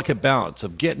delicate balance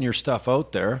of getting your stuff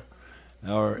out there,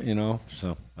 or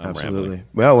So I'm absolutely. Rambling.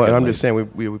 Well, I'm just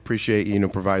saying we appreciate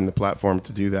providing the platform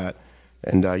to do that,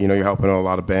 and you're helping a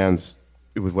lot of bands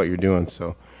with what you're doing.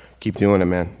 So keep doing it,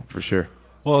 man, for sure.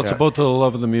 Well, it's about the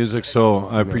love of the music, so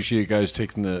I appreciate you guys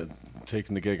taking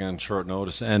the gig on short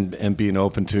notice and being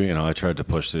open to. I tried to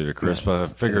push through to Chris, but I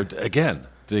figured again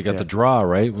they got the draw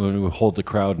right when we hold the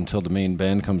crowd until the main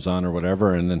band comes on or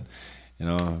whatever, and then.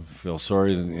 I feel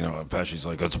sorry. Pesci's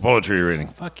like, it's a poetry reading.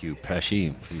 Fuck you,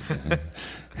 Pesci.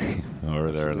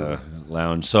 Over there in the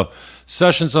lounge. So,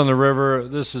 Sessions on the River.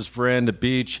 This is Veranda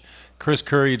Beach. Chris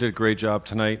Curry, you did a great job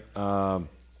tonight.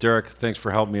 Derek, thanks for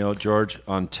helping me out. George,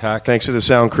 on tech. Thanks to the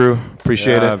sound crew.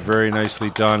 Appreciate it. Very nicely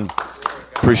done.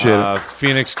 Appreciate it.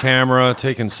 Phoenix Camera,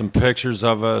 taking some pictures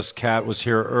of us. Kat was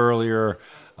here earlier.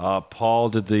 Paul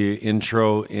did the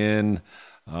intro in.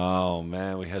 Oh,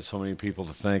 man, we had so many people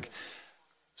to thank.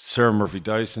 Sarah Murphy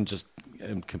Dyson just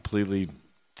completely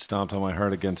stomped on my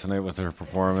heart again tonight with her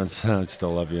performance. I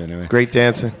still love you anyway. Great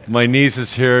dancing. My niece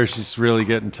is here. She's really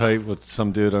getting tight with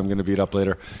some dude I'm going to beat up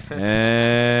later.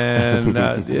 And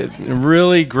I'm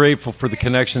really grateful for the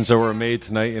connections that were made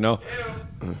tonight,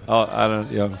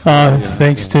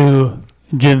 Thanks to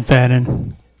Jim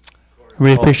Fannin.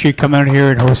 Really appreciate you coming out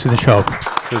here and hosting the show.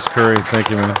 Chris Curry,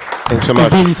 thank you, man. Thanks so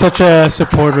much. Being such a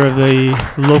supporter of the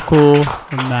local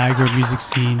Niagara music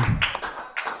scene.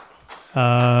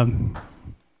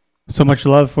 So much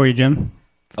love for you, Jim.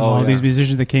 From all these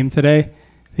musicians that came today,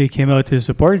 they came out to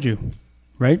support you,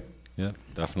 right? Yeah,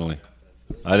 definitely.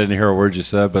 I didn't hear a word you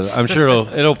said, but I'm sure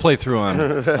it'll play through on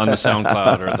the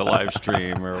SoundCloud or the live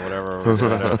stream or whatever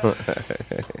we're doing.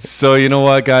 So you know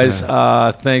what, guys?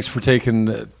 Thanks for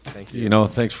taking.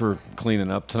 Thanks for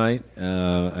cleaning up tonight.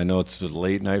 I know it's a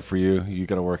late night for you. You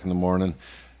got to work in the morning.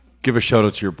 Give a shout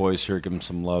out to your boys here. Give them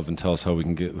some love and tell us how we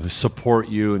can support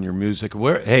you and your music.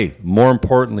 More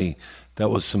importantly, that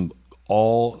was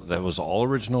all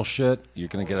original shit. You're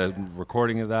gonna get a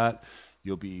recording of that.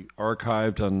 You'll be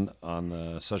archived on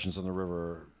the Sessions on the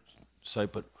River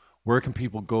site, but where can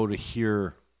people go to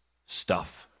hear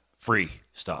stuff, free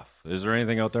stuff? Is there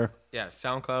anything out there? Yeah,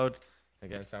 SoundCloud.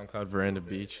 Again, SoundCloud, Veranda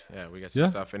Beach. Yeah, we got some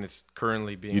stuff, and it's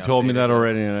currently being You told me that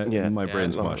already, and my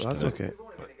brain's mushed. That's okay. We've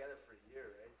been together for a year,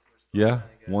 right? So we're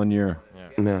still 1 year. Yeah.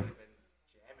 jamming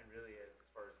really as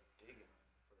far as digging.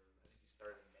 We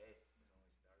started in May.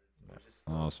 So we're just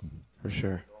Awesome. For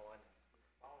sure.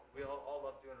 we all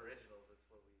love doing originals. That's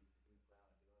what we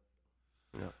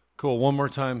plan on doing. Cool. One more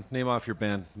time. Name off your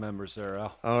band members there,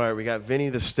 Al. All right, we got Vinny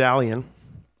the Stallion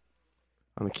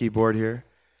on the keyboard here.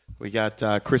 We got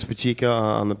Chris Pachica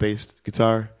on the bass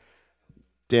guitar.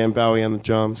 Dan Bowie on the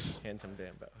drums. Phantom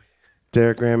Dan Bowie.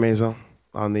 Derek Grandmaison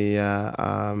on the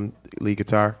lead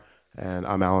guitar. And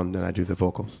I'm Alan, and I do the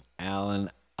vocals. Alan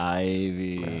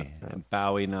Ivy.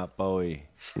 Bowie, not Bowie.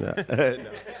 No.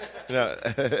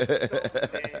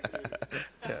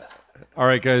 All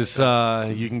right, guys,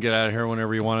 you can get out of here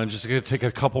whenever you want. I'm just going to take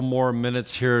a couple more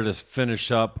minutes here to finish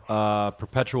up.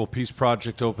 Perpetual Peace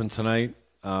Project open tonight.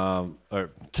 Wow.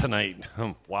 At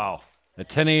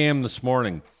 10 a.m. this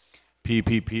morning.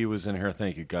 PPP was in here.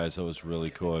 Thank you, guys. That was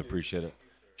really cool. I appreciate it.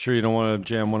 Sure you don't want to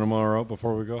jam one more out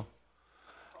before we go?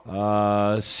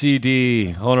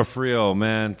 CD, Onofrio,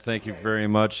 man, thank you very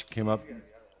much. Came up.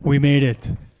 We made it.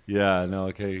 Yeah, no,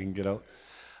 okay, you can get out.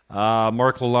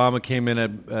 Mark Lalama came in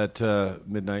at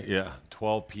midnight,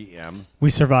 12 p.m.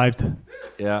 We survived.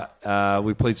 Yeah,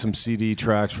 we played some CD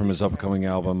tracks from his upcoming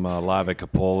album, Live at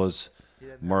Capola's.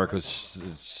 Mark was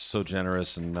so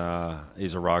generous, and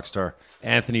he's a rock star.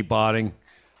 Anthony Botting,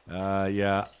 what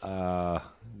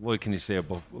can you say? A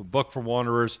book for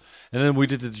Wanderers. And then we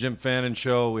did the Jim Fannin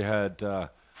show. We had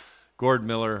Gord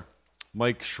Miller,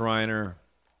 Mike Schreiner,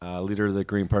 leader of the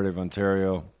Green Party of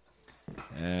Ontario,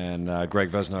 and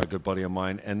Greg Vesna, a good buddy of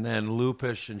mine. And then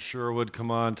Lupish and Sherwood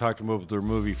come on, talked about their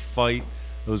movie Fight.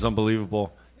 It was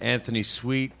unbelievable. Anthony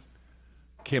Sweet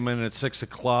came in at 6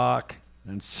 o'clock.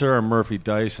 And Sarah Murphy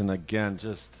Dyson, again,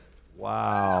 just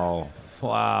wow.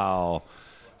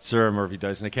 Sarah Murphy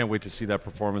Dyson. I can't wait to see that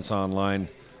performance online.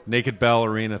 Naked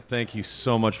Ballerina, thank you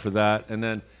so much for that. And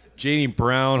then Janie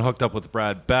Brown hooked up with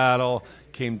Brad Battle,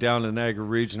 came down to Niagara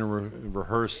Region and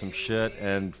rehearsed some shit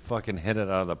and fucking hit it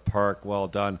out of the park. Well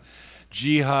done.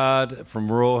 Jihad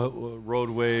from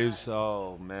Roadways.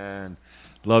 Oh, man.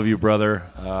 Love you, brother.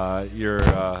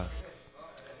 You're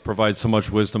provide so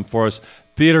much wisdom for us.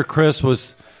 Theater Chris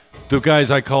was the guys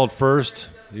I called first.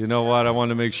 You know what? I wanted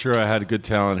to make sure I had good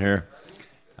talent here.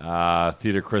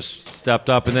 Theater Chris stepped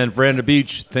up. And then Veranda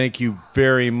Beach, thank you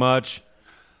very much.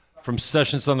 From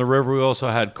Sessions on the River, we also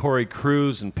had Corey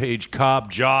Cruz and Paige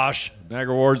Cobb, Josh,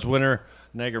 Niagara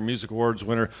Music Awards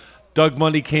winner. Doug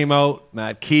Mundy came out.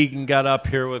 Matt Keegan got up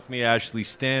here with me. Ashley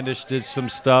Standish did some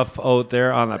stuff out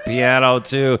there on the piano,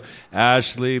 too.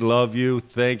 Ashley, love you.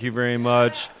 Thank you very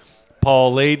much.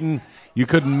 Paul Layton, you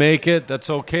couldn't make it. That's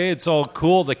okay. It's all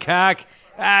cool. The CAC.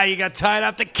 You got tied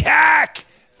up. The CAC.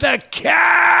 The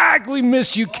CAC. We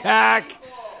miss you, CAC.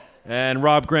 And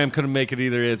Rob Graham couldn't make it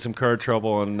either. He had some car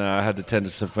trouble and had to tend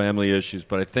to some family issues.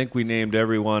 But I think we named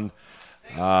everyone.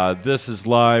 This is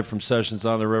live from Sessions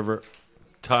on the River.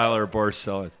 Tyler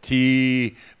Barcella.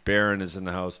 T. Barron is in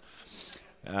the house.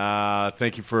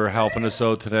 Thank you for helping us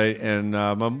out today. And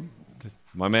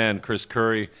my man, Chris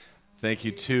Curry, thank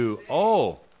you too.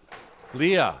 Oh,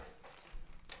 Leah,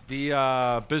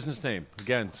 the business name.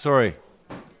 Again, sorry.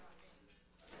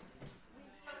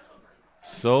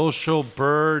 Social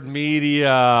Bird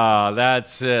Media.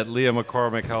 That's it. Leah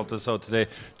McCormick helped us out today.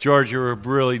 George, you were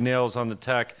really nails on the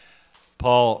tech.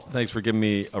 Paul, thanks for giving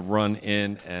me a run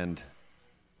in, and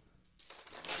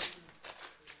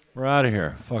we're out of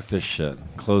here. Fuck this shit.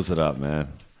 Close it up, man.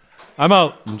 I'm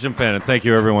out. I'm Jim Fannin. Thank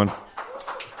you, everyone.